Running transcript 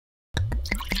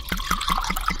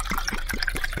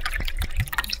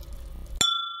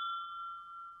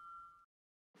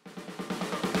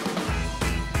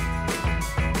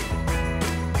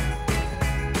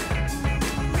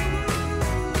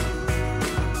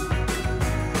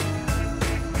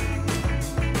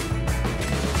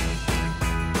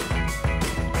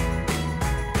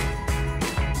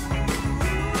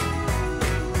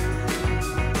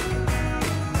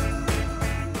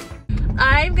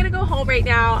home right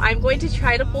now. I'm going to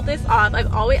try to pull this off.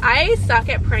 I suck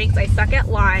at pranks, I suck at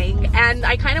lying, and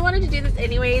I kind of wanted to do this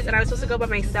anyways, and I was supposed to go by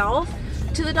myself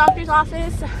to the doctor's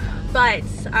office, but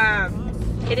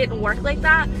it didn't work like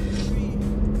that.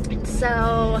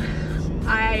 So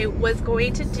I was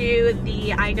going to do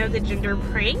the I know the gender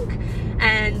prank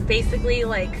and basically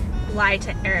like lie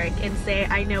to Eric and say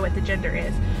I know what the gender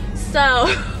is. So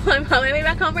I'm on my way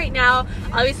back home right now.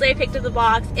 Obviously I picked up the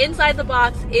box. Inside the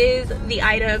box is the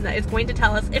item that is going to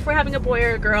tell us if we're having a boy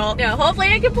or a girl. You know, hopefully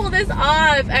I can pull this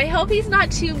off. I hope he's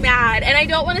not too mad, and I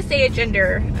don't want to say a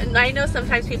gender. And I know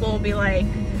sometimes people will be like,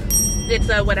 it's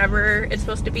a whatever it's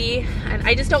supposed to be, and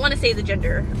I just don't want to say the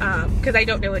gender because I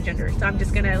don't know a gender, so I'm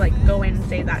just gonna like go in and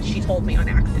say that she told me on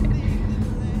accident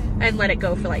and let it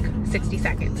go for like 60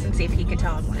 seconds and see if he can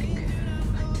tell I'm lying.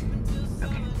 But,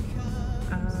 okay.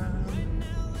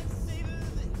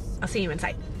 I'll see you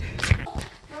inside.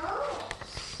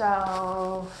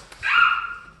 So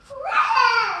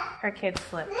her kid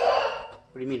slipped.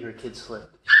 What do you mean her kid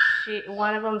slipped?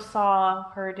 One of them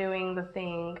saw her doing the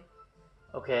thing.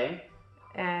 Okay.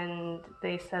 And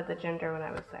they said the gender when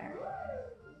I was there.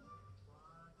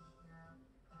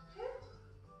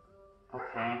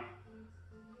 Okay.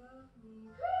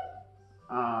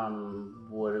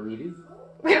 What do we do?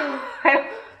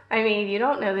 I mean, you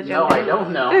don't know the gender. No, I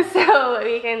don't know. So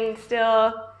we can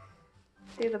still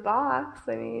do the box.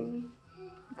 I mean,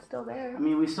 it's still there. I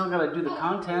mean, we still gotta do the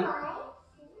content.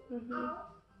 Mm-hmm.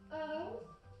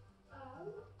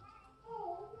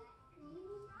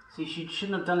 See, she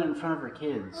shouldn't have done it in front of her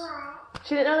kids.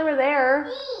 She didn't know they were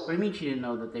there. What do you mean she didn't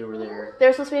know that they were there? They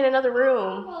were supposed to be in another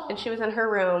room, and she was in her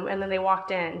room, and then they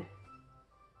walked in.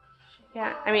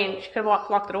 Yeah, I mean, she could have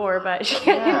locked the door, but she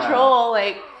can't control,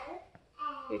 like,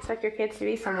 you expect your kids to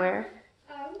be somewhere.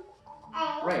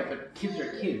 Right, but kids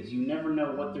are kids. You never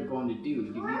know what they're going to do.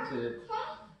 You need to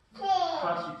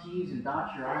cross your T's and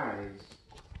dot your I's.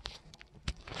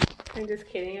 I'm just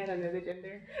kidding, I don't know the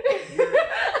gender.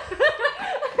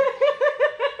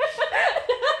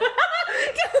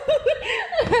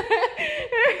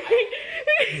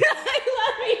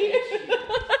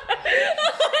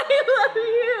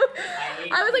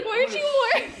 I was like, why aren't you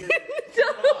more?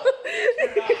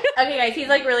 Okay guys, he's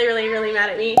like really mad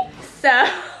at me. So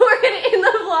we're gonna end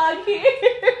the vlog here.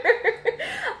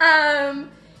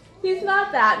 He's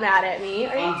not that mad at me.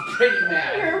 I'm pretty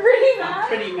mad. You're pretty mad? I'm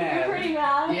pretty mad. You're pretty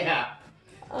mad? Yeah.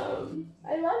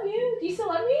 I love you. Do you still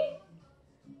love me?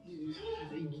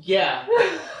 Yeah.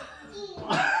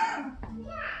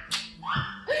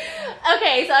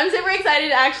 Okay, so I'm super excited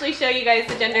to actually show you guys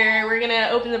the gender. We're gonna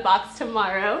open the box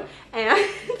tomorrow and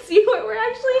see what we're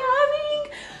actually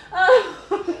having.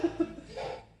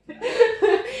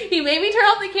 He made me turn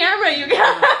off the camera, you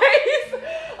guys.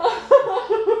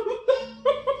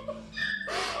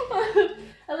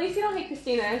 At least you don't hate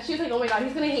Christina. She was like, oh my god,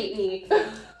 he's gonna hate me.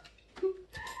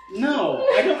 No,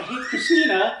 I don't hate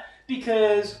Christina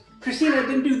because Christina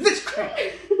didn't do this crap.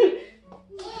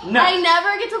 No. I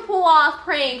never get to pull off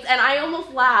pranks, and I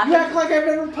almost laughed. You act like I've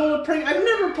never pulled a prank. I've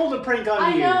never pulled a prank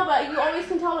on you. I know, but you always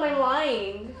can tell when I'm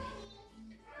lying.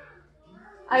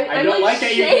 I don't like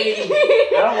that you're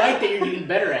getting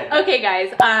better at it. Okay,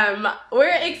 guys,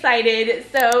 we're excited.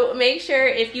 So make sure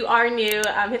if you are new,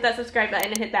 hit that subscribe button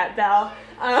and hit that bell,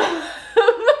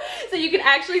 so you can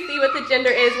actually see what the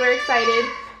gender is. We're excited.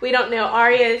 We don't know.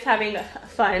 Aria is having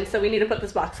fun, so we need to put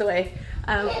this box away.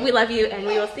 We love you, and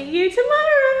we will see you tomorrow.